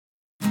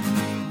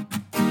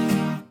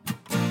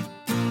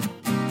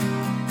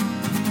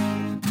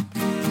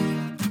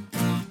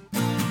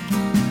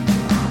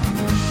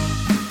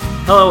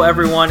Hello,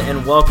 everyone,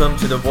 and welcome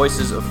to the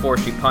Voices of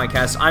Forestry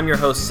podcast. I'm your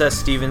host, Seth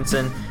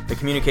Stevenson, the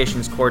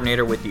communications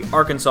coordinator with the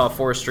Arkansas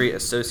Forestry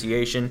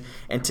Association,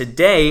 and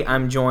today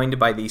I'm joined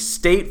by the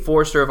State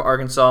Forester of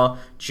Arkansas,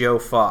 Joe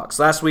Fox.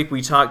 Last week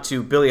we talked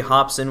to Billy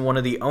Hobson, one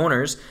of the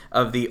owners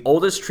of the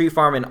oldest tree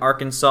farm in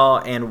Arkansas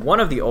and one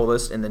of the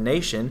oldest in the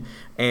nation,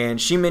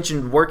 and she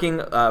mentioned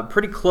working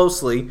pretty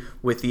closely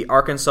with the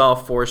Arkansas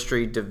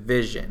Forestry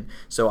Division.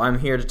 So I'm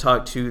here to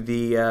talk to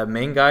the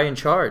main guy in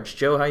charge.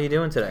 Joe, how you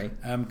doing today?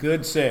 I'm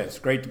good, Seth. It's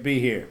great to be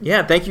here.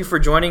 Yeah, thank you for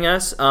joining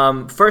us.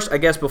 First, I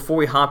guess before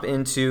we hop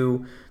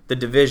into the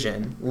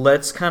division,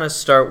 let's kind of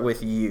start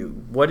with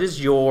you. What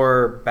is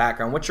your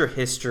background? What's your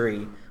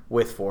history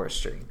with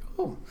forestry?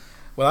 Oh,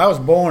 well, I was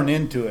born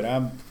into it.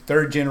 I'm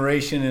third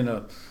generation in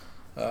a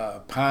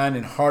pine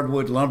and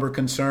hardwood lumber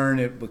concern.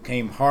 It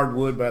became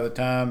hardwood by the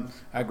time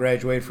I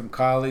graduated from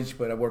college,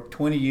 but I worked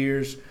 20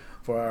 years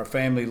for our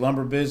family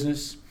lumber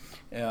business.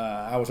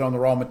 I was on the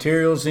raw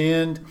materials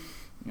end,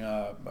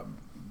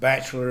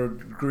 bachelor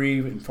degree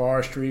in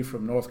forestry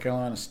from North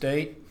Carolina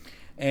State,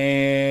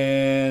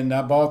 and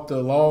I bought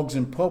the logs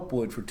and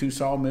pulpwood for 2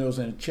 sawmills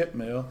and a chip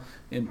mill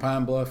in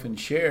Pine Bluff and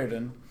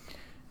Sheridan.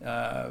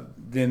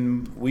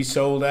 Then we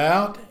sold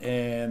out,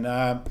 and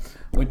I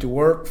went to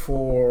work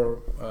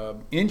for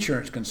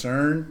insurance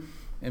concern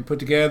and put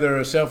together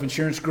a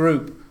self-insurance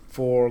group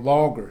for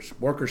loggers,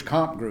 workers'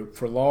 comp group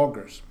for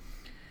loggers.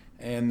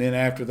 And then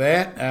after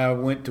that, I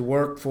went to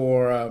work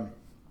for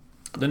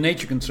the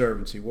Nature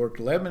Conservancy, worked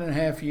 11 and a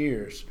half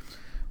years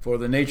for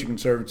the Nature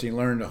Conservancy,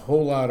 learned a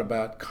whole lot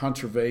about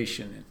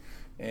conservation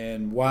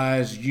and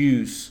wise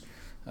use.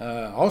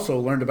 Also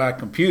learned about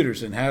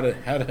computers and how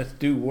to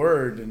do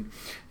Word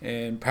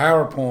and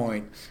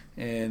PowerPoint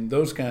and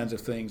those kinds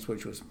of things,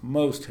 which was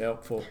most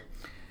helpful.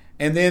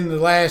 And then the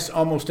last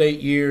almost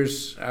 8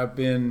 years, I've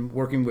been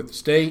working with the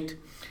state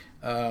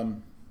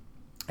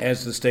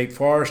as the state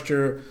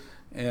forester,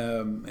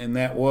 and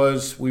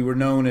we were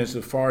known as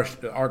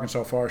the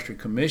Arkansas Forestry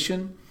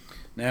Commission.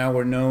 Now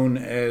we're known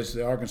as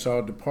the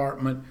Arkansas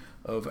Department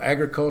of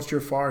Agriculture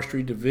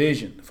Forestry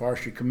Division. The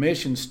Forestry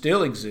Commission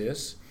still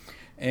exists,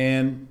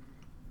 and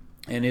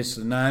it's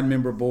the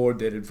 9-member board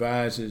that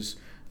advises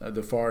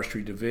the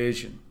Forestry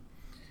Division.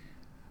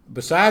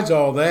 Besides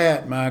all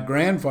that, my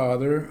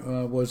grandfather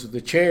was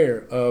the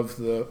chair of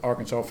the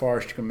Arkansas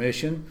Forestry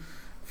Commission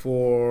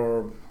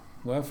from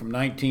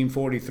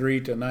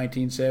 1943 to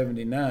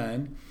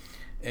 1979,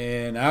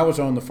 and I was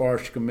on the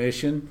Forestry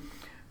Commission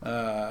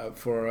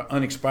for an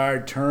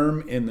unexpired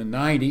term in the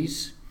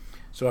 90s.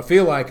 So I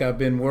feel like I've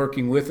been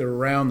working with or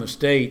around the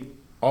state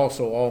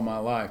also all my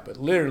life, but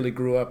literally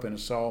grew up in a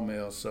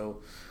sawmill. So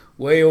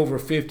way over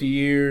 50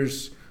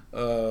 years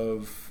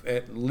of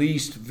at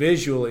least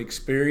visual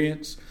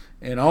experience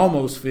and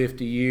almost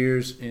 50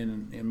 years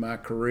in my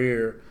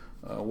career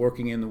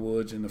working in the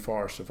woods in the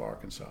forests of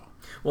Arkansas.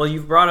 Well,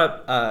 you've brought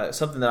up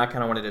something that I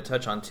kind of wanted to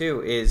touch on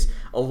too, is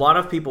a lot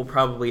of people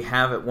probably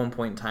have at one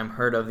point in time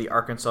heard of the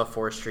Arkansas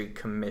Forestry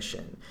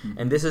Commission. Mm-hmm.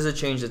 And this is a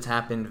change that's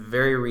happened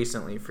very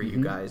recently for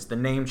you guys, the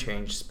name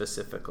change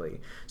specifically.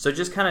 So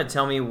just kind of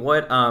tell me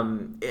what,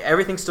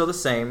 everything's still the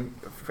same,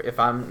 if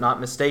I'm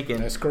not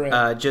mistaken. That's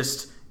correct.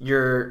 Just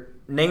your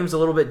name's a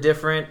little bit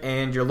different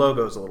and your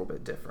logo's a little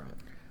bit different.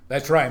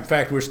 That's right. In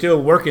fact, we're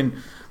still working.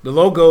 The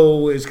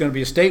logo is going to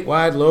be a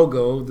statewide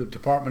logo. The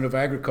Department of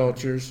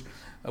Agriculture's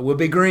will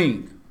be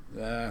green.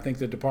 I think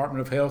the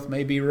Department of Health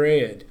may be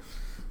red.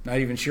 Not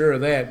even sure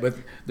of that. But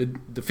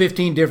the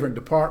 15 different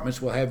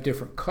departments will have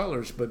different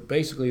colors, but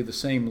basically the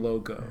same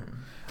logo.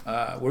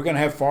 We're going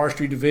to have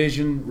Forestry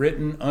Division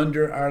written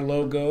under our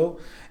logo.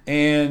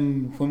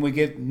 And when we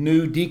get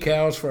new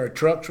decals for our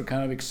trucks, we're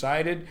kind of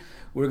excited.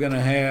 We're going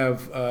to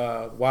have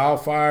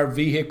wildfire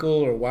vehicle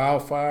or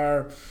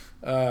wildfire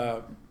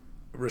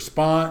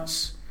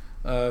response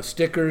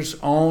stickers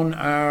on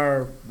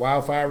our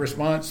wildfire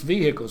response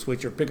vehicles,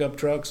 which are pickup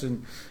trucks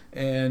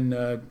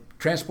and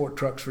transport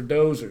trucks for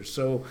dozers.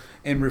 So,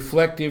 and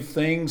reflective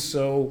things.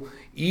 So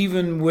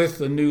even with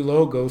the new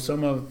logo, there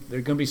are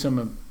going to be some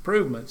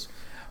improvements.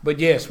 But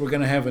yes, we're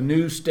going to have a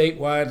new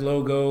statewide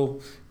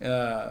logo.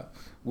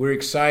 We're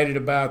excited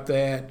about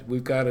that.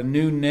 We've got a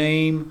new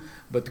name,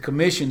 but the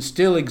commission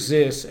still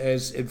exists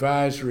as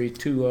advisory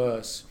to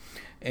us.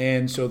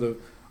 And so the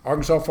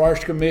Arkansas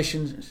Forestry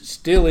Commission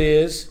still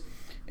is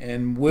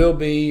and will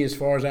be, as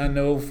far as I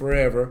know,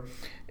 forever.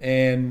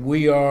 And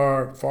we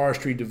are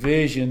Forestry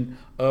Division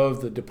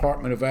of the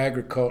Department of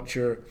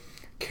Agriculture,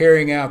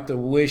 carrying out the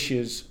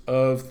wishes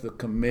of the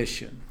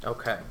commission.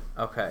 Okay.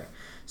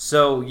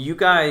 So you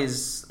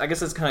guys, I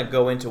guess let's kind of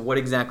go into what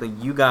exactly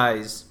you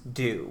guys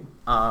do.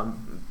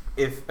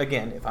 If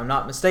I'm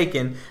not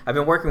mistaken, I've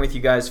been working with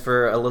you guys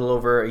for a little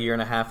over a year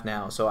and a half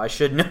now, so I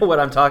should know what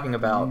I'm talking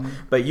about. Mm-hmm.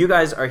 But you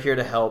guys are here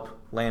to help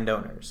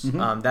landowners.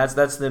 Mm-hmm.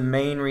 That's the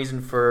main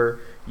reason for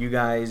you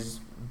guys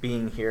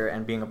being here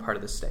and being a part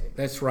of the state.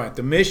 That's right.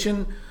 The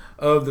mission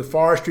of the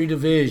Forestry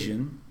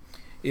Division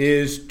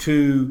is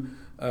to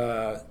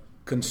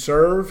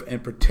conserve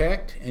and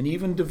protect and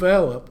even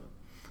develop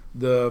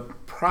the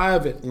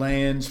private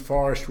lands,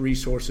 forest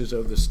resources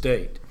of the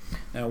state.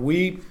 Now,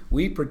 we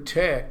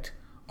protect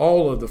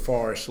all of the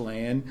forest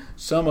land,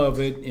 some of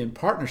it in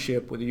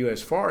partnership with the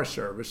U.S. Forest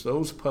Service,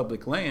 those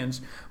public lands,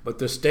 but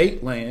the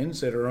state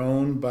lands that are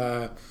owned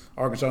by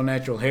Arkansas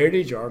Natural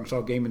Heritage,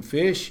 Arkansas Game and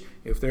Fish,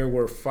 if there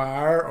were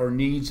fire or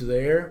needs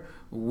there,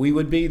 we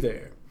would be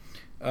there.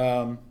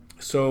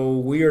 So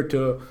we are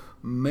to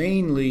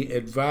mainly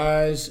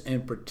advise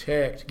and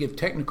protect, give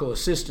technical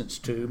assistance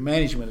to,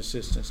 management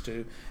assistance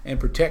to, and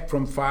protect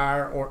from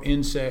fire or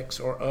insects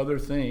or other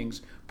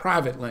things,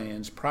 private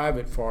lands,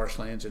 private forest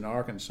lands in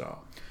Arkansas.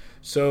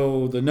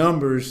 So the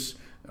numbers,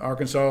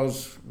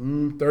 Arkansas's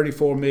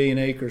 34 million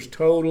acres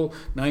total,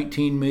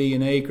 19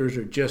 million acres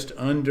or just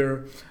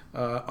under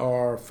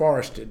are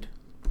forested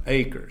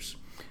acres.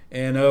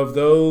 And of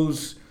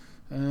those,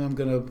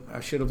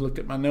 I should have looked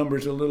at my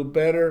numbers a little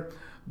better,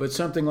 but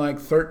something like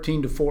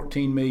 13 to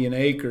 14 million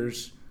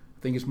acres,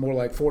 I think it's more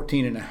like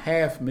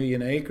 14.5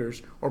 million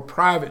acres, are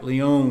privately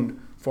owned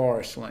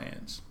forest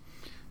lands.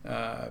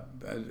 A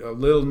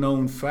little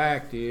known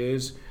fact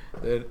is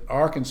that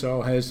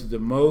Arkansas has the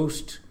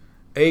most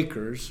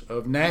acres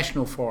of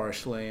national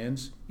forest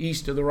lands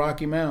east of the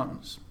Rocky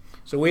Mountains.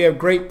 So we have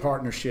great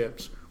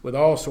partnerships with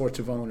all sorts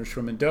of owners,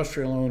 from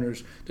industrial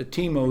owners to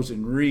TIMOs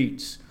and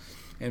REITs.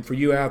 And for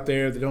you out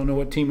there that don't know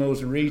what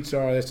TIMOs and REITs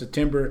are, that's a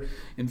Timber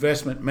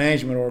Investment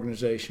Management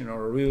Organization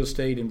or a real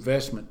estate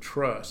investment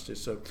trust.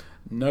 It's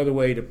another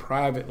way to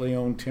privately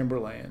own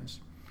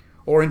timberlands.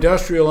 Or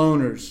industrial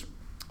owners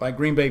like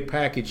Green Bay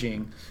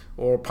Packaging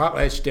or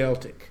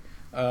PotlatchDeltic.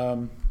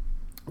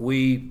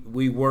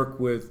 We work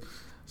with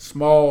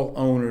small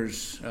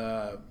owners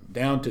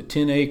down to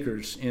 10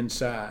 acres in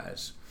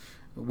size.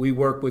 We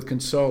work with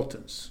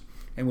consultants,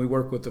 and we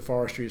work with the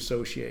Forestry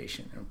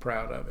Association. I'm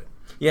proud of it.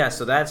 Yeah,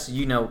 so that's,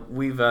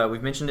 we've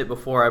mentioned it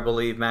before. I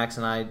believe Max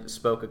and I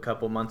spoke a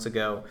couple months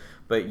ago,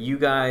 but you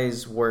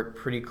guys work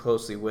pretty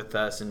closely with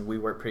us, and we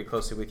work pretty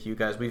closely with you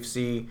guys. We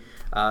see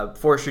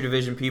Forestry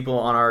Division people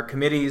on our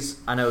committees.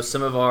 I know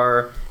some of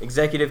our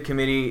executive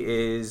committee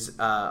is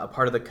a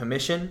part of the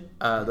commission,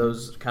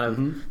 those kind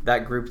of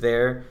that group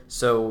there.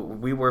 So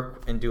we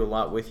work and do a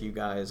lot with you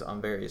guys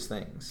on various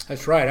things.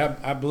 That's right.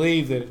 I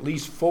believe that at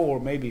least 4,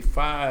 maybe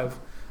 5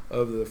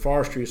 of the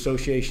Forestry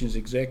Association's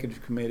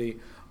executive committee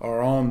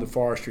are on the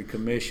Forestry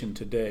Commission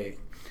today.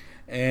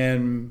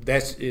 And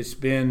it's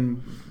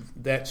been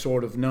that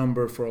sort of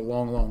number for a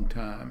long, long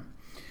time.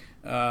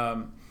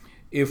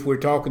 If we're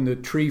talking the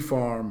tree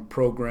farm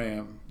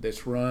program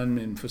that's run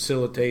and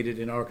facilitated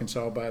in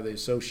Arkansas by the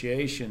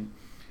association,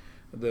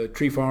 the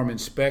tree farm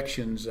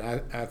inspections,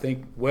 I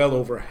think well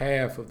over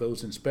half of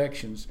those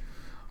inspections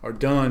are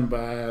done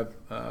by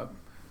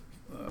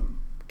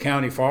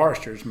county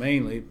foresters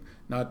mainly.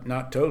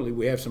 Not totally.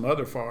 We have some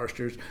other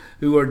foresters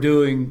who are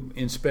doing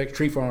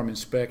tree farm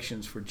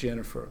inspections for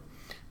Jennifer.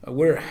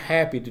 We're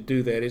happy to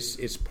do that.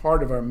 It's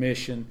part of our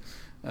mission.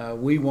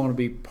 We want to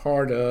be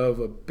part of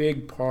a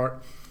big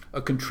part,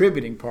 a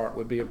contributing part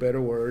would be a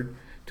better word,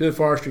 to the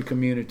forestry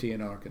community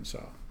in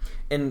Arkansas.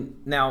 And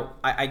now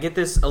I get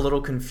this a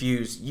little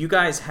confused. You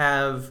guys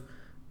have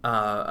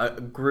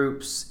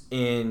groups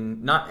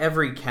in not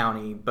every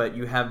county, but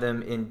you have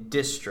them in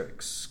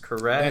districts,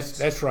 correct?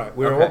 That's right.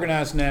 We're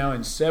organized now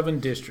in 7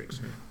 districts.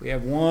 Mm-hmm. We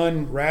have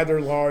one rather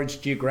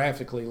large,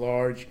 geographically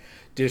large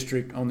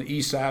district on the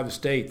east side of the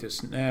state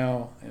that's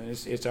now, and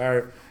it's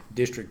our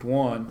District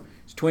 1.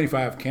 It's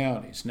 25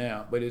 counties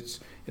now, but it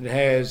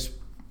has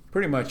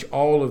pretty much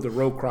all of the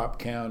row crop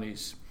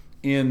counties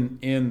in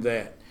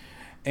that.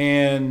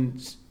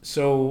 And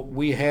so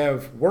we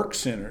have work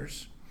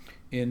centers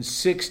in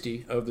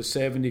 60 of the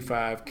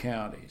 75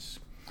 counties.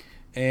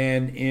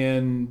 And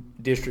in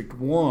District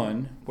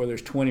 1, where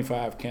there's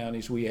 25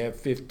 counties, we have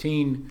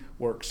 15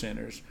 work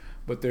centers.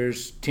 But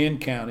there's 10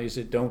 counties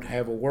that don't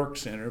have a work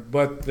center,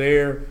 but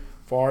they're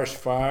forest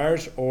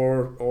fires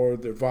or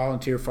the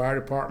volunteer fire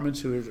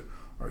departments, who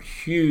are a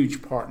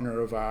huge partner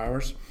of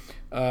ours,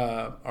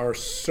 are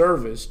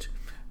serviced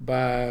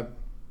by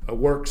a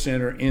work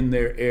center in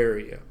their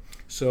area.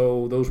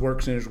 So those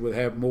work centers would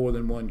have more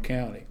than one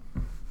county.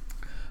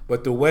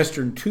 But the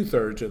western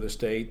 2/3 of the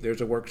state, there's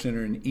a work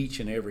center in each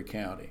and every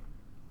county.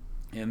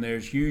 And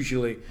there's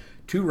usually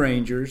 2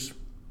 rangers,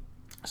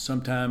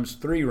 sometimes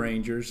 3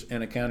 rangers,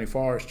 and a county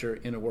forester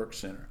in a work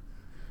center.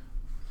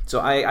 So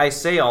I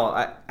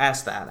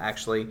ask that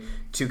actually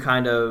to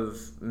kind of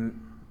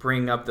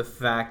bring up the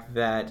fact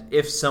that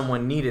if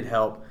someone needed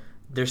help,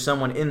 there's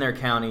someone in their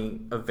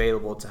county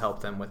available to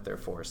help them with their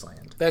forest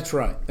land. That's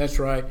right.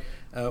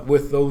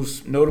 With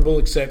those notable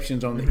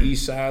exceptions on the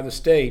east side of the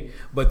state,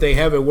 but they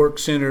have a work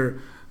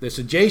center that's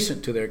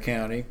adjacent to their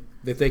county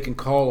that they can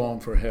call on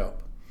for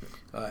help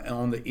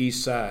on the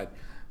east side.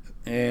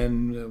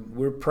 And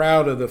we're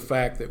proud of the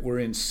fact that we're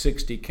in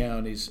 60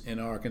 counties in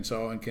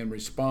Arkansas and can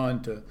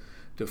respond to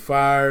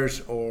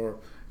fires or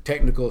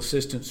technical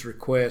assistance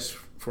requests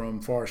from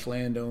forest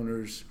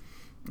landowners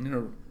in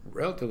a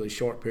relatively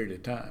short period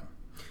of time.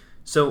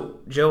 So,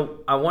 Joe,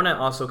 I want to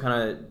also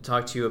kind of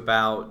talk to you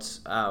about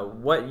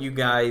what you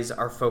guys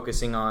are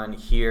focusing on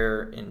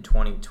here in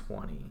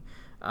 2020.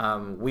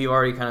 We've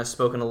already kind of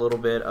spoken a little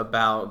bit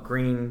about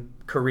green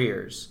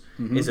careers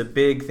is a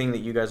big thing that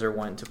you guys are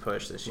wanting to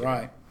push this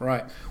year.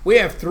 Right. We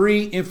have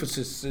three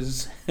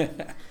emphases.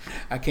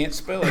 I can't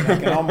spell it. I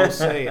can almost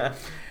say it.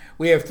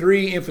 We have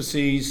three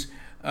emphases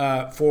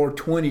for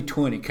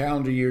 2020,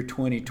 calendar year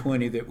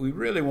 2020, that we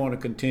really want to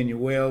continue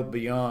well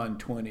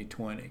beyond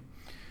 2020.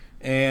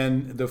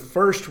 And the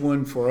first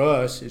one for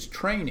us is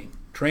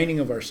training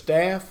of our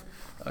staff,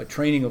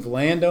 training of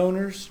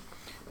landowners.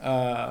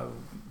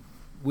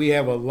 We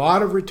have a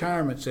lot of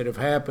retirements that have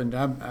happened.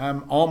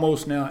 I'm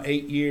almost now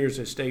 8 years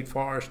as state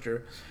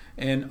forester,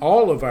 and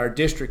all of our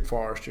district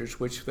foresters,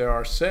 which there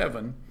are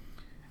 7,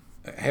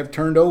 have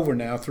turned over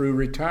now through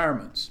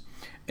retirements.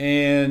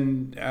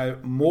 And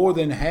more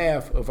than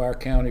half of our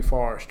county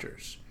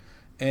foresters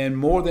and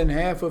more than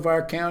half of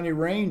our county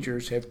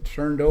rangers have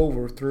turned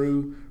over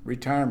through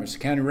retirements. The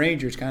county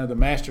ranger is kind of the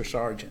master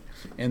sergeant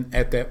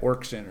at that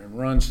work center and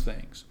runs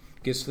things,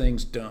 gets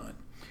things done.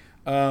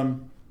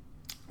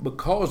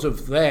 Because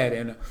of that,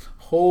 and a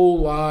whole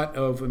lot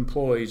of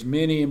employees,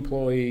 many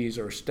employees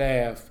or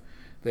staff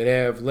that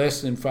have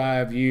less than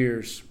 5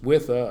 years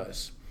with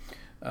us,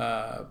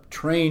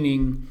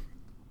 training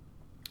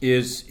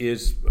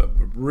is a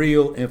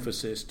real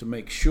emphasis to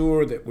make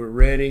sure that we're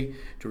ready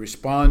to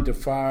respond to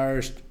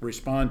fires,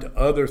 respond to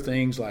other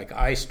things like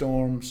ice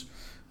storms,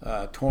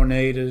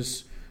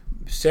 tornadoes,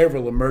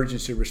 several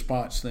emergency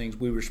response things.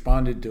 We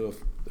responded to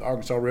the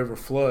Arkansas River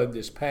flood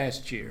this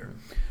past year.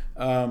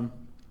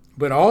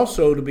 But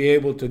also to be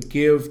able to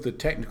give the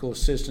technical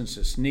assistance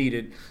that's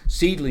needed,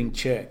 seedling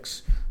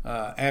checks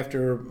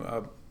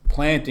after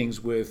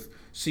plantings with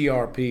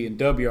CRP and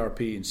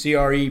WRP and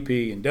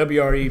CREP and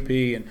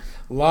WREP and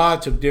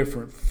lots of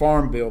different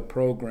Farm Bill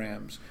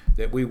programs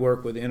that we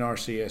work with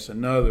NRCS,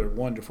 another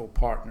wonderful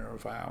partner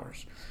of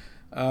ours.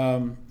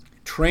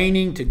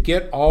 Training to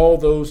get all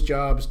those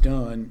jobs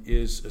done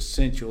is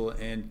essential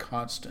and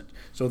constant.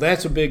 So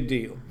that's a big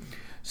deal.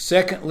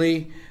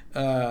 Secondly,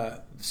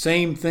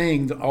 same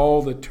thing,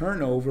 all the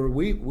turnover.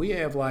 We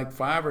have like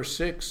 5 or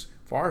 6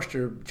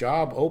 forester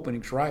job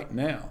openings right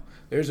now.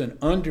 There's an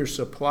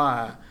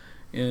undersupply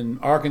in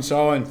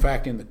Arkansas, in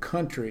fact in the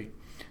country,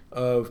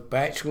 of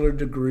bachelor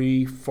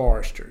degree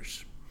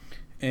foresters.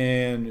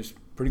 And it's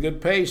pretty good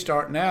pay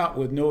starting out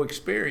with no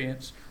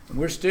experience. And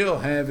we're still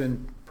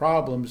having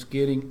problems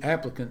getting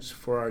applicants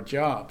for our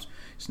jobs.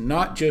 It's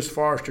not just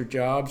forester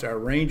jobs, our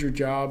ranger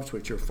jobs,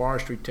 which are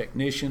forestry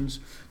technicians,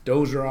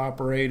 dozer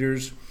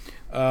operators,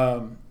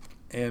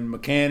 and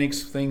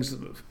mechanics, things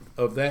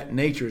of that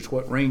nature is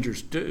what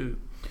rangers do.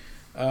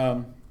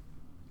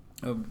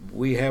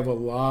 We have a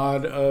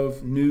lot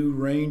of new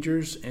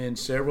rangers and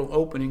several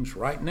openings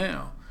right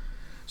now.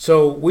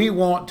 So we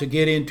want to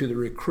get into the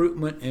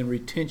recruitment and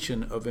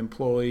retention of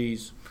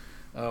employees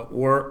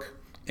work,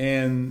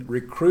 and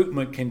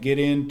recruitment can get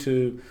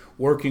into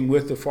working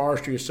with the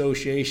Forestry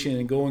Association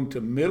and going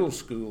to middle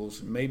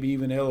schools, maybe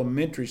even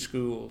elementary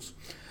schools,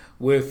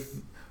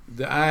 with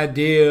the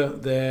idea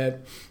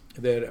that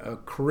a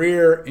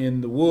career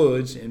in the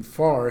woods, in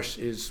forest,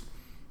 is,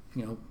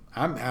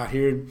 I'm out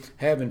here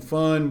having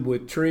fun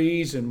with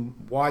trees and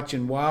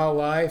watching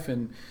wildlife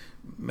and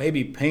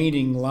maybe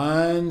painting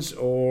lines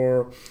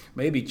or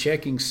maybe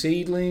checking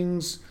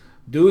seedlings,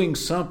 doing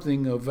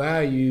something of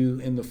value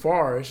in the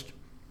forest,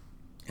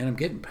 and I'm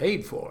getting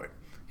paid for it.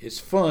 It's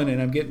fun and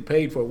I'm getting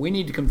paid for it. We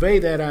need to convey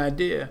that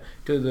idea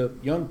to the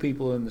young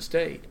people in the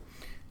state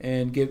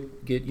and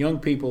get young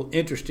people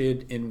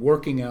interested in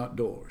working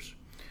outdoors.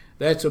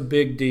 That's a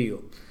big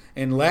deal.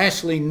 And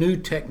lastly, new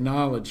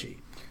technology.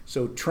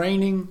 So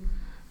training,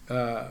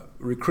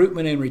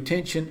 recruitment and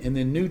retention, and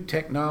then new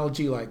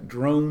technology like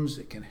drones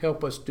that can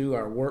help us do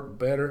our work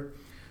better,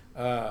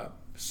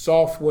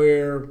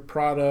 software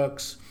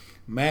products,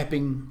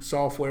 mapping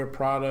software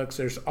products.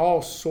 There's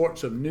all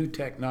sorts of new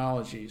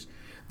technologies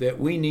that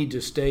we need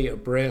to stay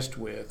abreast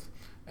with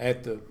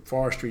at the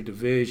Forestry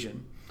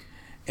Division.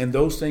 And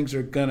those things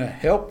are going to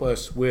help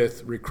us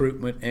with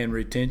recruitment and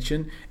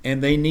retention,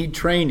 and they need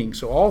training.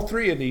 So all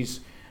three of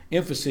these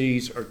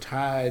emphases are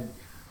tied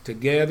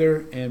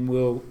together and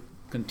will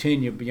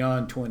continue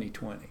beyond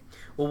 2020.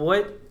 Well,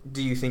 what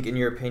do you think, in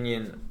your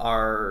opinion,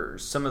 are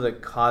some of the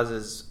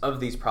causes of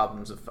these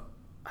problems of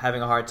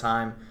having a hard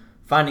time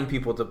finding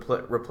people to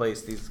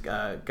replace these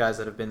guys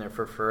that have been there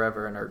for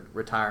forever and are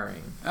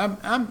retiring?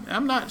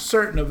 I'm not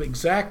certain of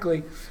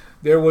exactly.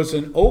 There was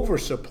an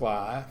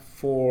oversupply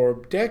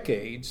for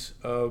decades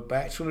of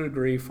bachelor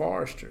degree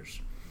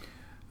foresters.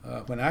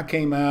 When I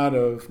came out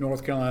of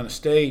North Carolina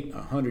State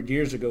 100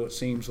 years ago, it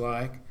seems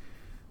like,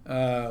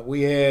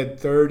 we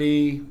had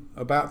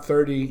about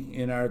 30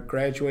 in our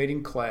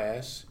graduating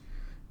class,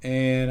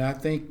 and I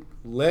think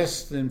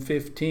less than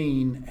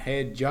 15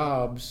 had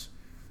jobs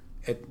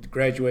at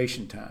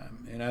graduation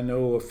time. And I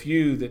know a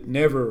few that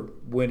never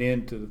went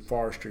into the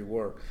forestry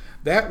work.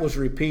 That was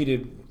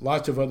repeated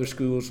lots of other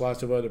schools,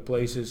 lots of other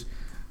places,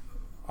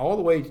 all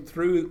the way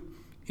through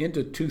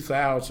into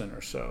 2000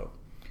 or so.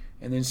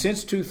 And then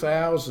since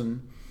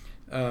 2000,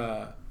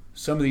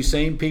 some of these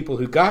same people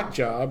who got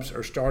jobs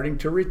are starting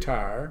to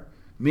retire.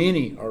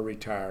 Many are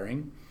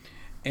retiring.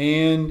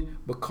 And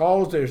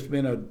because there's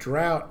been a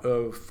drought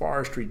of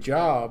forestry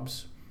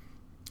jobs,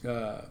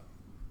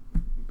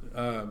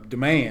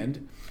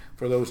 demand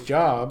for those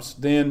jobs,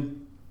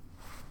 then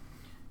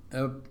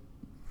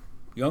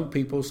young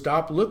people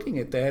stopped looking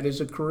at that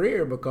as a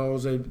career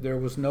because there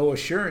was no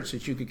assurance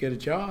that you could get a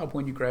job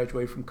when you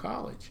graduate from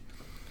college.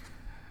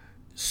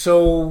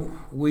 So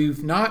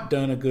we've not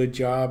done a good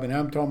job, and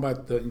I'm talking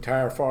about the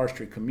entire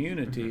forestry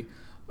community,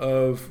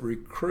 of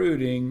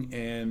recruiting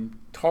and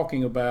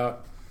talking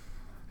about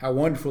how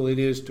wonderful it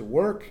is to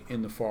work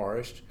in the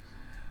forest,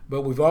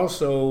 but we've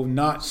also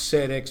not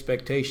set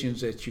expectations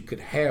that you could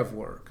have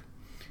work.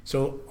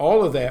 So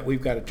all of that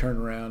we've got to turn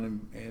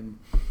around and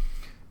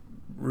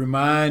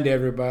remind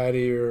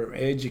everybody or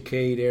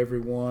educate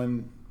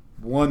everyone,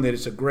 one, that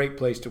it's a great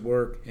place to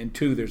work, and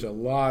two, there's a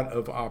lot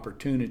of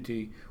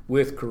opportunity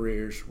with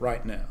careers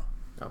right now.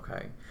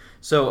 Okay.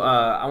 So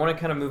I want to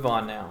kind of move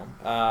on now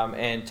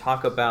and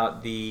talk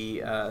about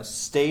the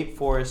State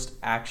Forest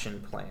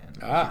Action Plan,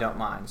 if you don't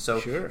mind.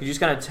 So sure. Could you just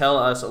kind of tell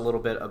us a little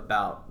bit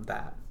about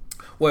that?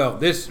 Well,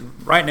 this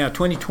right now,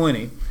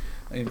 2020,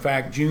 in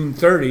fact, June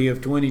 30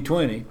 of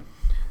 2020,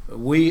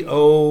 we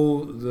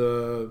owe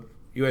the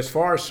U.S.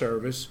 Forest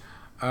Service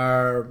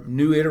our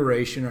new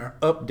iteration, our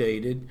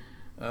updated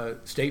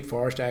State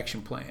Forest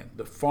Action Plan.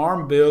 The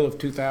Farm Bill of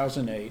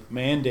 2008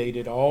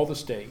 mandated all the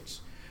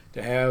states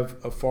to have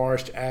a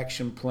forest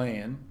action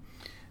plan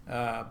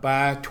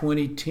by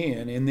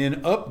 2010 and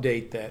then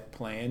update that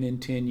plan in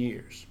 10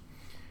 years.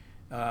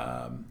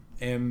 And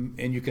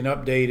you can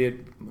update it,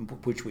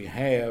 which we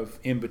have,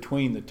 in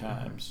between the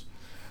times.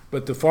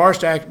 But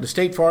the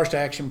State Forest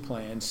Action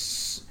Plan,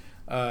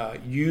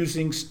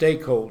 using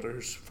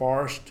stakeholders,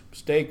 forest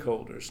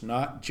stakeholders,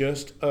 not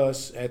just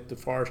us at the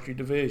Forestry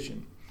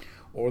Division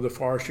or the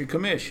Forestry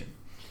Commission,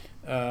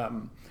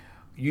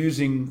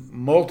 using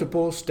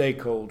multiple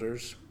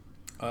stakeholders,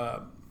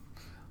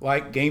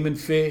 like Game and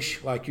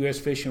Fish, like U.S.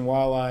 Fish and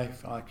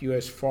Wildlife, like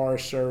U.S.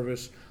 Forest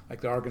Service,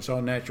 like the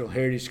Arkansas Natural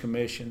Heritage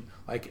Commission,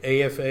 like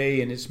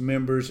AFA and its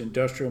members,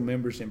 industrial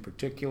members in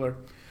particular.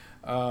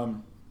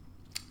 I'm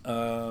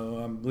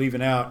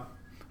leaving out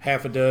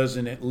half a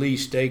dozen at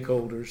least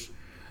stakeholders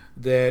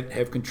that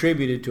have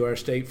contributed to our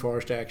State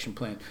Forest Action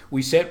Plan.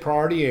 We set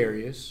priority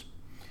areas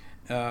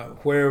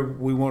where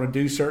we want to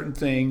do certain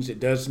things. It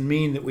doesn't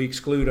mean that we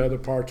exclude other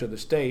parts of the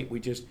state. We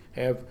just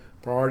have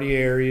priority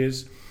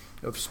areas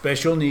of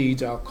special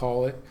needs, I'll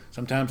call it.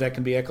 Sometimes that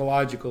can be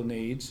ecological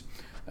needs,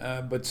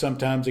 but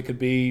sometimes it could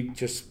be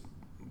just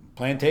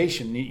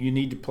plantation. You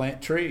need to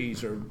plant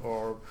trees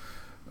or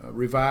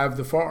revive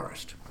the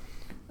forest.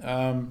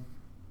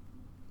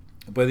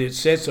 But it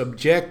sets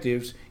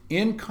objectives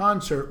in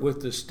concert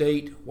with the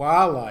State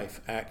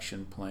Wildlife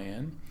Action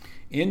Plan,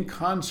 in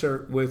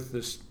concert with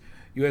the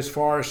U.S.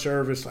 Forest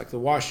Service, like the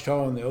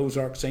Ouachita and the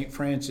Ozark St.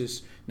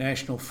 Francis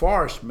National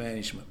Forest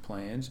Management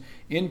Plans,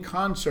 in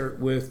concert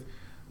with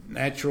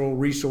Natural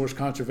Resource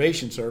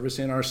Conservation Service,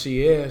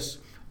 NRCS,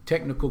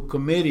 Technical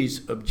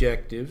Committee's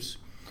objectives,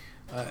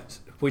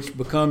 which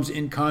becomes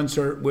in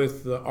concert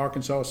with the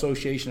Arkansas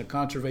Association of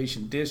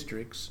Conservation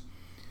Districts.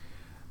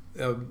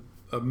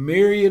 A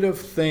myriad of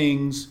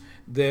things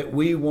that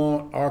we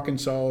want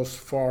Arkansas's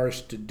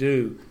forests to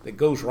do that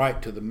goes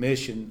right to the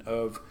mission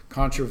of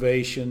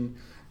conservation,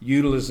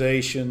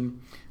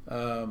 utilization,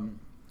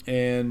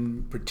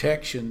 and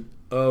protection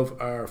of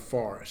our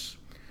forests.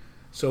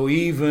 So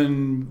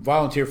even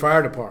volunteer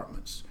fire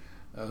departments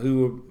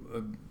who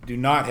do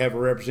not have a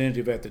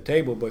representative at the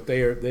table, but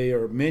they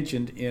are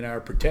mentioned in our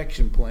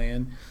protection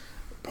plan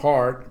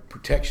part,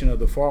 protection of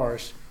the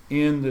forest,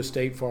 in the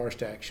State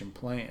Forest Action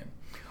Plan.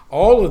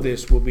 All of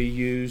this will be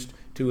used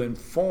to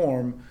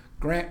inform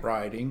grant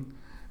writing.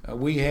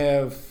 We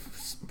have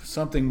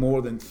something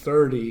more than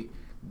 30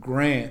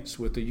 grants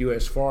with the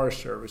U.S.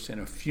 Forest Service and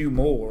a few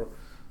more,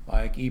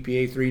 like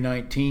EPA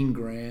 319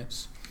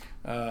 grants,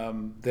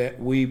 that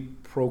we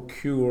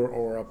procure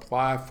or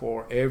apply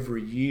for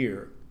every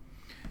year.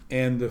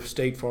 And the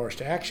State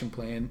Forest Action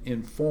Plan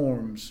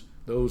informs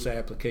those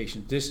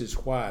applications. This is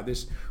why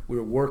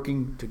we're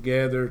working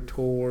together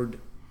toward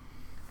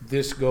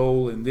this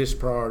goal in this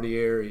priority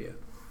area.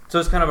 So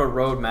it's kind of a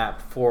roadmap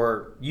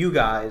for you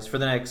guys for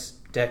the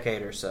next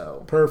decade or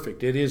so.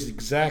 Perfect. It is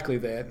exactly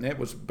that, and that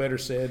was better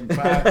said in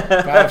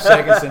five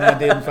seconds than I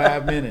did in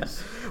 5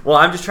 minutes. Well,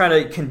 I'm just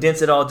trying to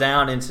condense it all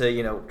down into,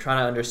 trying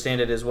to understand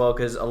it as well,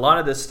 because a lot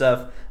of this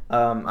stuff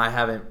I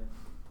haven't,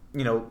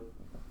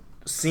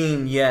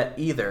 seen yet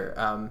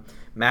either.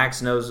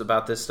 Max knows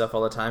about this stuff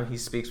all the time. He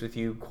speaks with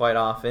you quite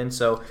often,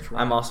 so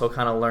right. I'm also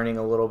kind of learning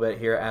a little bit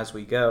here as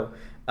we go.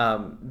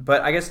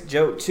 But I guess,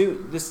 Joe,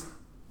 too, this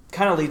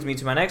kind of leads me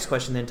to my next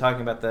question then,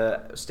 talking about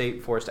the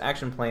State Forest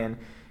Action Plan.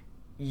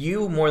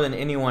 You, more than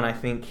anyone, I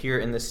think, here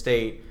in the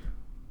state,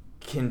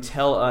 can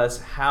tell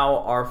us how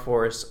our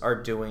forests are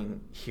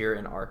doing here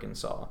in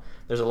Arkansas.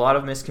 there's a lot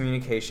of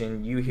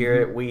miscommunication. You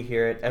hear it, we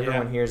hear it,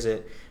 everyone hears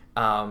it.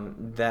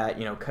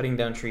 That cutting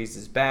down trees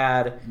is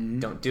bad.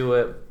 Don't do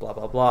it. Blah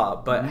blah blah.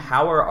 But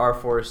how are our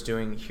forests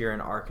doing here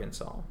in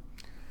Arkansas?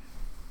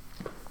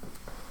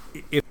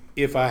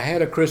 If I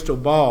had a crystal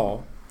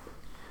ball,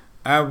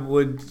 I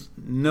would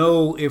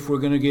know if we're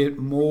going to get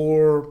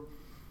more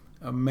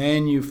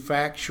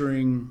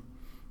manufacturing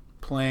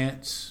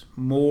plants,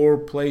 more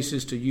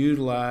places to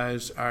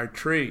utilize our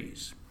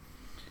trees.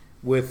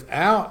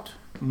 Without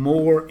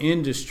more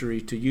industry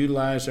to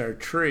utilize our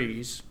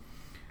trees,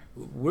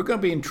 we're going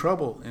to be in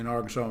trouble in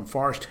Arkansas in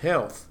forest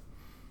health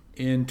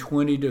in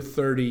 20 to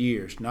 30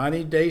 years. Not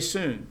any day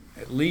soon,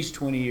 at least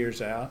 20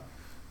 years out,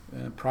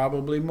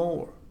 probably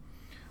more.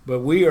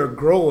 But we are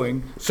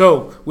growing,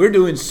 so we're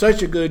doing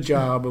such a good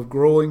job of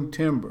growing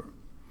timber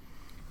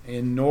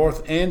in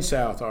North and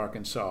South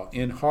Arkansas,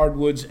 in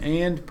hardwoods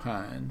and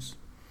pines,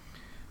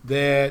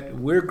 that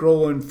we're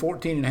growing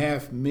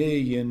 14.5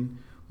 million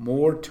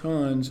more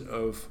tons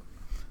of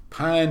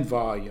pine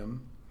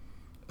volume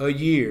a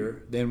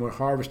year than we're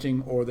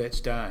harvesting or that's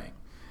dying.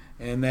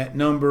 And that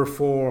number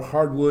for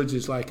hardwoods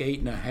is like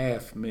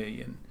 8.5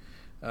 million.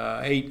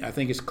 I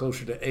think it's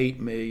closer to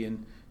 8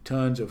 million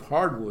tons of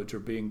hardwoods are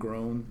being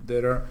grown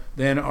that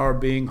are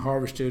being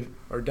harvested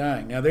or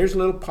dying. Now there's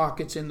little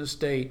pockets in the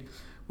state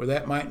where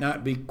that might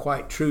not be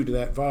quite true to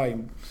that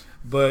volume,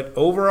 but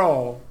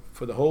overall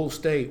for the whole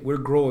state we're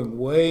growing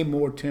way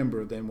more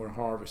timber than we're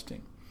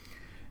harvesting.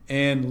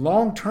 And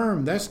long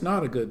term, that's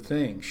not a good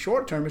thing.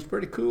 Short term, it's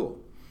pretty cool.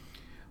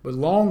 But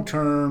long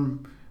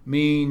term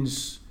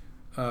means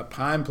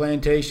pine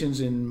plantations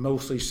in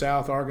mostly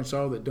South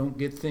Arkansas that don't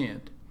get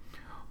thinned.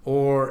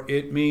 Or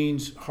it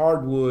means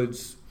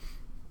hardwoods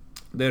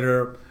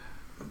that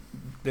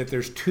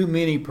there's too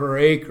many per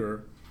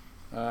acre,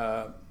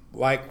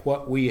 like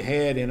what we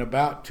had in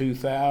about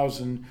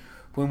 2000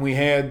 when we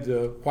had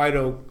the white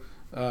oak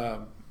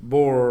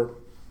borer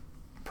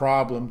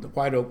problem. The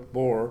white oak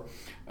borer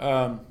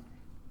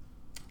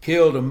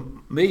killed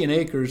the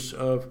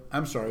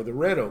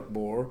red oak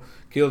borer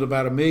killed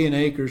about 1 million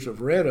acres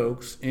of red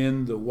oaks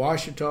in the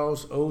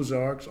Ouachitas,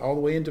 Ozarks, all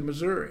the way into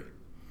Missouri.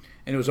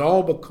 And it was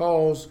all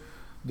because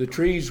the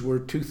trees were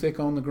too thick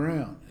on the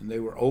ground and they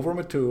were over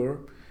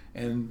mature,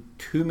 and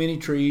too many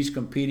trees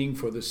competing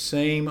for the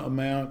same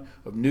amount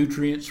of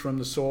nutrients from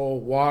the soil,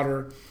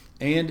 water,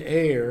 and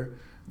air.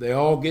 They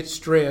all get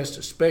stressed,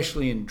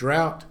 especially in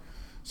drought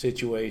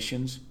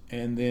situations,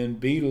 and then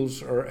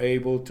beetles are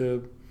able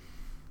to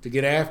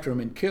get after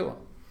them and kill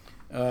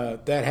them.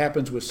 That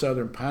happens with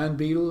southern pine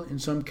beetle in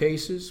some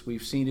cases.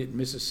 We've seen it in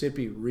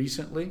Mississippi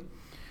recently.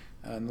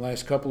 In the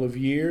last couple of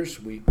years,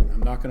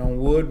 I'm knocking on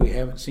wood, we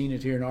haven't seen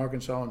it here in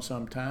Arkansas in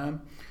some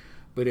time.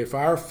 But if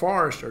our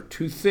forests are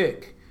too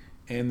thick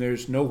and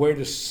there's nowhere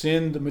to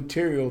send the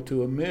material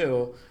to a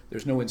mill,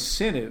 there's no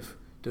incentive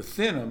to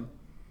thin them,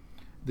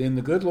 then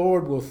the good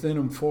Lord will thin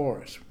them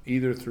for us,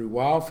 either through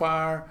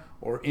wildfire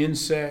or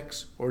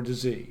insects or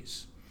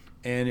disease.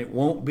 And it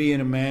won't be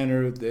in a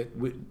manner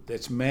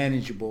that's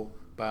manageable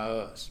by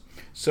us.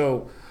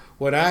 So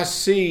what I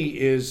see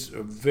is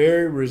a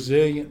very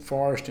resilient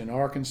forest in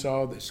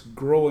Arkansas that's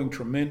growing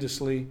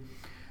tremendously,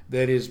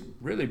 that is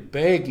really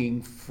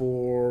begging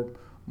for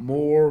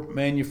more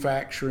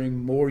manufacturing,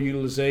 more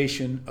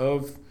utilization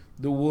of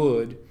the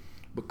wood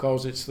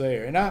because it's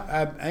there. And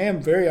I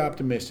am very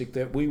optimistic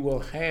that we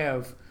will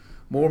have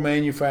more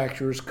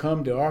manufacturers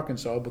come to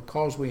Arkansas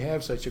because we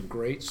have such a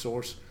great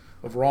source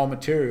of raw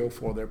material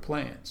for their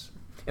plants.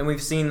 And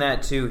we've seen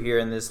that too here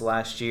in this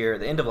last year,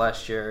 the end of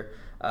last year.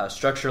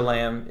 Structure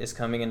Lam is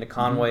coming into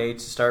Conway to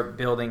start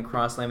building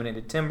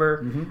cross-laminated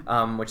timber,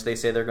 which they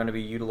say they're going to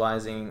be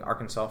utilizing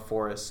Arkansas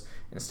forests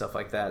and stuff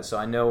like that. So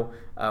I know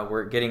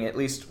we're getting at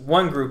least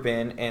one group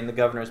in, and the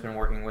governor's been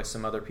working with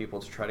some other people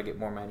to try to get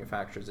more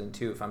manufacturers in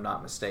too, if I'm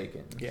not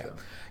mistaken. Yeah, so.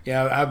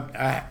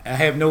 Yeah. I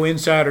have no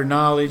insider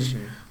knowledge,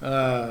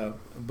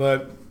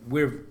 but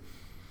we're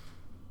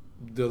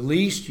the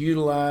least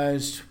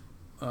utilized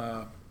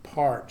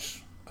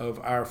parts of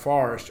our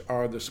forest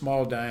are the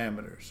small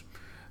diameters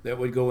that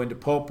would go into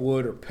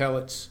pulpwood or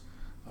pellets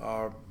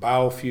or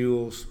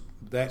biofuels,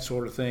 that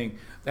sort of thing.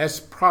 That's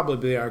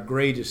probably our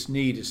greatest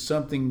need, is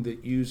something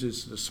that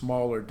uses the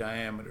smaller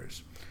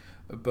diameters.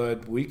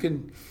 But we've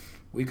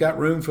got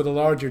room for the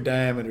larger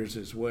diameters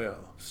as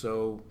well.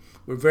 So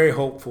we're very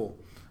hopeful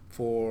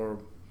for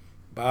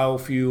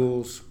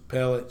biofuels,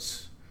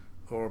 pellets,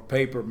 or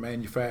paper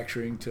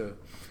manufacturing to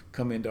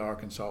come into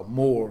Arkansas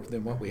more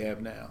than what we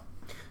have now.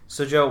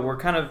 So Joe, we're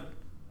kind of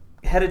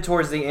headed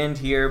towards the end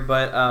here,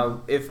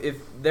 but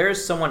if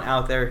there's someone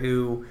out there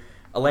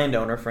a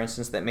landowner, for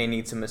instance, that may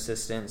need some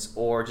assistance,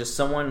 or just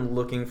someone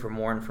looking for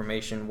more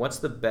information, what's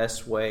the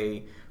best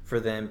way for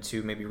them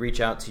to maybe reach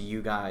out to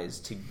you guys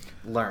to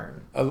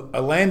learn?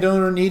 A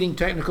landowner needing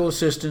technical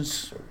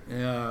assistance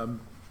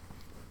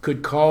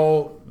could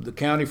call the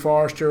county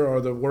forester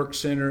or the work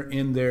center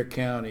in their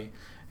county.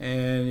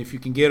 And if you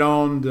can get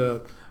on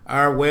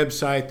our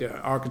website, the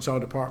Arkansas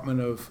Department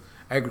of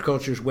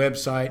Agriculture's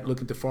website, look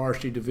at the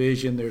Forestry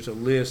Division. There's a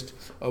list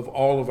of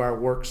all of our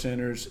work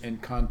centers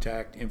and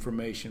contact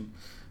information.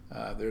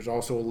 There's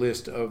also a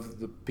list of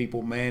the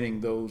people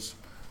manning those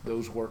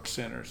work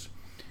centers.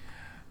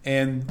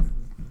 And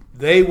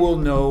they will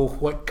know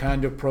what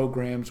kind of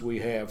programs we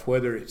have,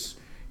 whether it's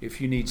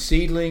if you need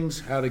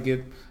seedlings, how to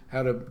get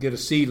a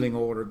seedling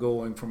order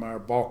going from our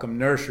Balcom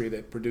nursery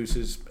that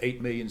produces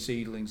 8 million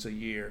seedlings a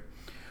year,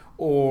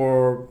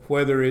 or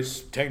whether it's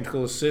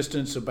technical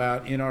assistance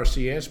about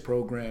NRCS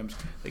programs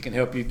that can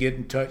help you get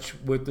in touch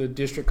with the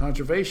district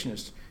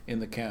conservationists in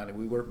the county.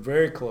 We work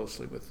very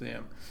closely with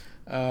them.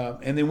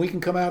 And then we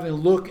can come out and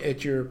look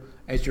at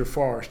your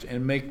forest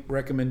and make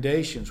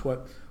recommendations.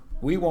 What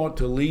we want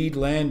to lead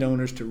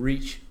landowners to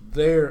reach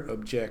their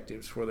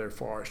objectives for their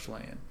forest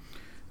land.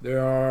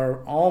 There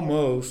are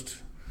almost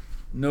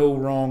no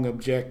wrong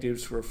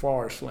objectives for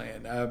forest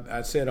land.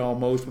 I said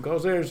almost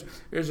because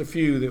there's a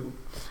few that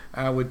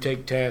I would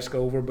take task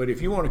over, but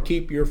if you want to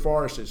keep your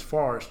forest as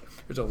forest,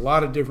 there's a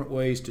lot of different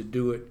ways to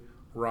do it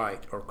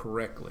right or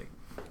correctly.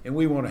 And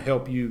we want to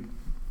help you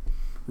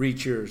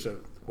reach yours.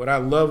 What I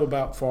love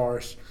about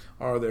forests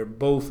are they're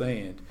both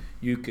and.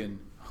 You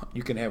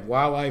can have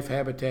wildlife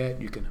habitat,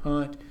 you can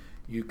hunt,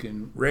 you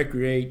can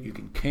recreate, you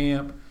can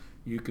camp,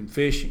 you can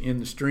fish in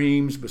the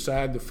streams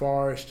beside the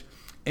forest,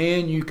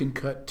 and you can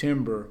cut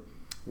timber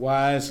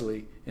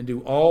wisely and do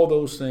all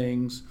those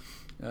things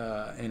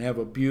and have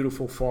a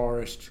beautiful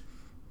forest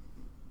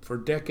for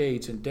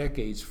decades and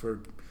decades for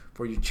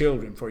your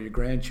children, for your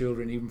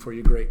grandchildren, even for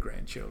your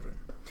great-grandchildren.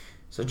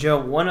 So,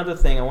 Joe, one other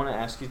thing I want to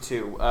ask you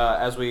too,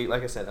 as we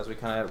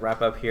kind of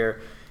wrap up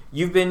here,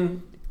 you've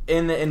been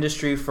in the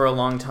industry for a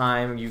long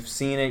time. You've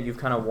seen it. You've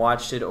kind of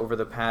watched it over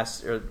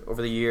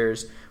the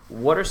years.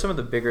 What are some of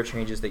the bigger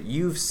changes that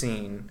you've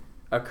seen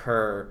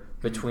occur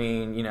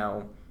between,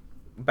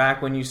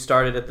 back when you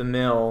started at the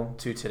mill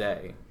to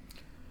today?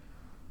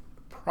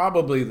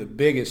 Probably the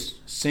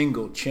biggest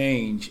single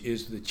change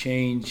is the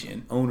change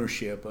in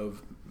ownership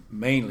of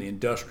mainly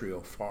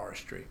industrial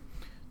forestry.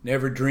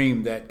 Never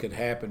dreamed that could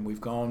happen. We've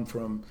gone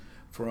from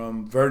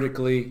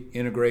vertically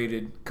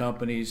integrated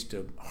companies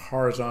to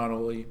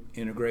horizontally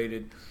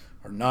integrated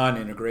or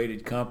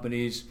non-integrated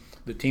companies.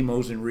 The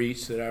TIMOs and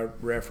REITs that I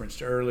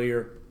referenced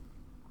earlier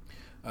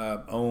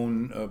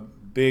own a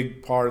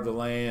big part of the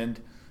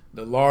land.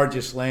 The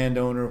largest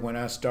landowner when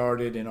I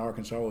started in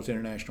Arkansas was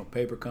International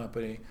Paper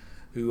Company,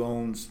 who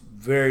owns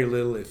very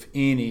little, if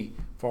any,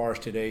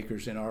 forested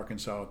acres in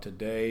Arkansas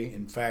today.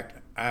 In fact,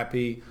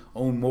 IP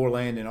owned more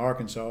land in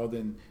Arkansas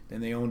than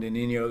they owned in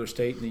any other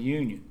state in the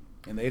Union,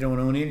 and they don't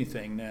own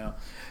anything now.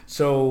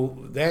 So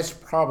that's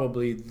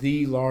probably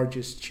the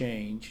largest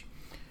change.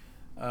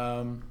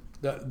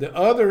 The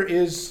other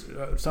is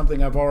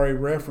something I've already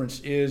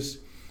referenced is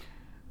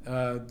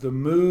the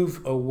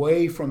move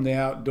away from the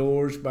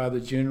outdoors by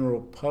the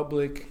general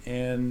public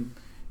and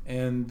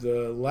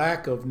the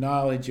lack of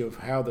knowledge of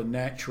how the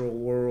natural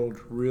world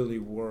really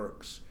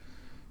works.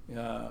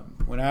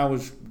 When I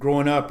was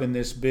growing up in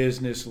this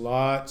business,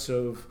 lots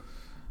of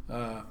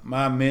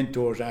my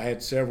mentors, I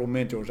had several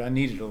mentors, I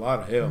needed a lot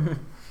of help.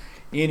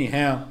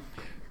 Anyhow,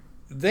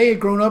 they had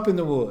grown up in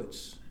the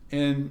woods,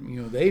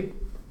 and they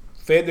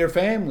fed their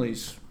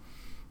families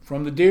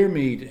from the deer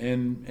meat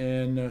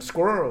and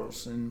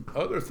squirrels and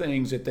other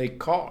things that they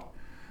caught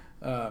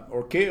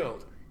or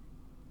killed,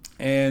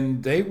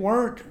 and they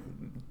weren't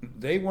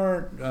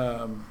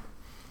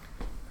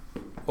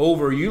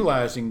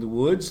overutilizing the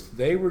woods.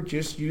 They were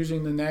just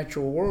using the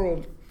natural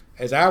world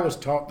as I was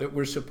taught that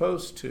we're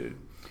supposed to.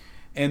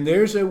 And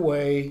there's a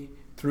way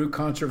through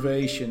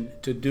conservation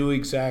to do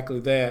exactly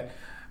that.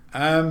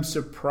 I'm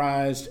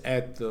surprised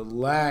at the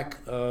lack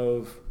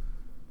of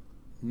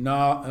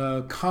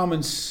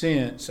common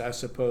sense, I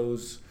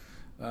suppose,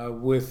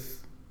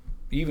 with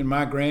even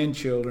my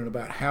grandchildren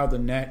about how the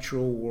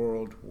natural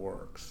world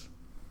works.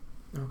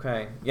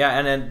 Okay. Yeah,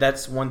 and then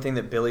that's one thing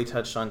that Billy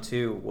touched on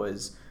too,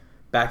 was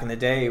back in the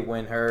day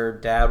when her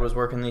dad was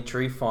working the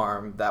tree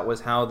farm, that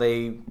was how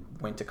they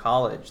went to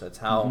college. That's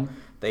how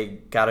they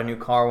got a new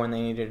car when they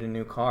needed a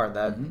new car.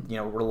 That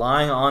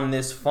relying on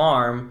this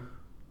farm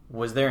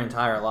was their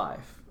entire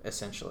life,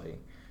 essentially.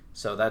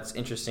 So that's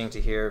interesting to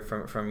hear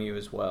from you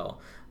as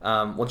well.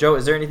 Well, Joe,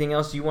 is there anything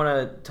else you want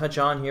to touch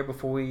on here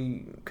before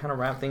we kind of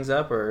wrap things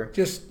up? Or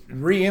just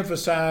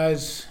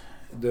re-emphasize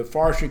the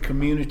forestry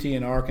community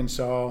in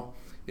Arkansas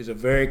is a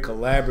very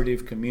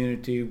collaborative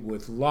community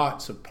with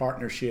lots of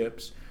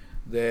partnerships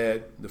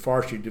that the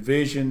Forestry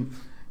Division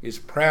is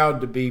proud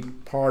to be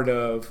part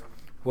of,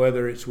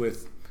 whether it's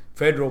with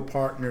federal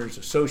partners,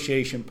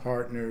 association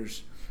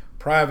partners,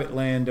 private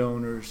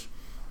landowners,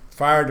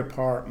 fire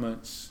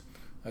departments,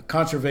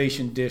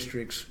 conservation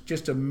districts,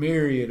 just a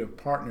myriad of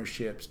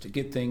partnerships to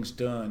get things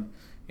done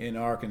in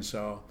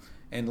Arkansas.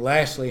 And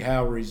lastly,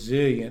 how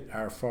resilient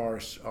our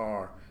forests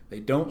are. They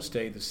don't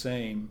stay the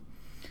same.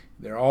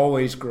 They're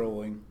always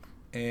growing,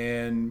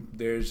 and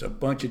there's a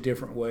bunch of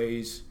different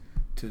ways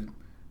to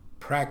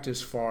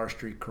practice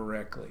forestry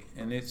correctly.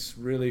 And it's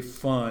really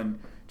fun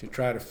to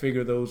try to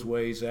figure those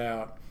ways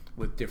out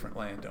with different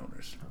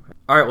landowners.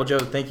 All right, well, Joe,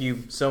 thank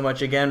you so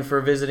much again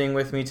for visiting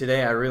with me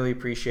today. I really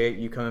appreciate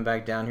you coming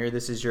back down here.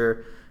 This is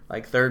your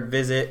third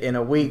visit in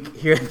a week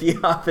here at the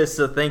office,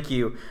 so thank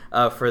you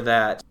for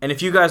that. And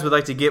if you guys would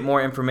like to get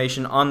more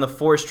information on the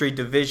Forestry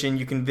Division,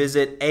 you can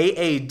visit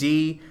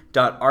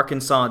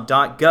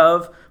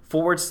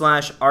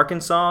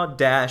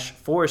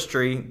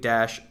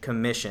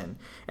aad.arkansas.gov/Arkansas-Forestry-Commission.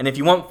 And if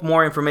you want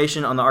more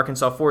information on the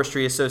Arkansas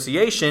Forestry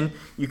Association,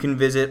 you can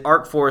visit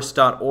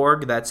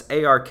arkforest.org. That's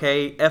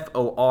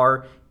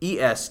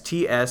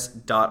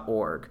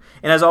ARKFORESTS.org.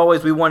 And as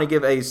always, we want to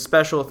give a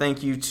special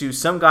thank you to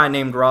some guy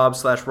named Rob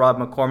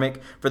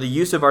McCormick for the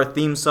use of our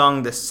theme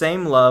song, The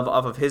Same Love,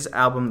 off of his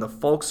album, The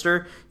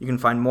Folkster. You can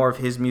find more of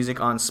his music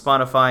on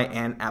Spotify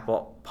and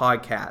Apple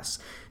Podcasts.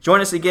 Join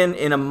us again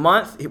in a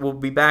month. We'll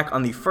be back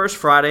on the first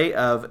Friday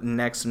of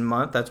next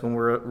month. That's when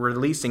we're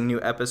releasing new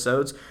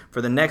episodes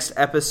for the next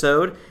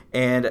episode.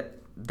 And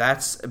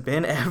that's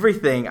been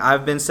everything.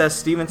 I've been Seth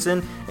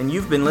Stevenson, and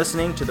you've been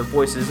listening to the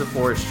Voices of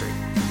Forestry.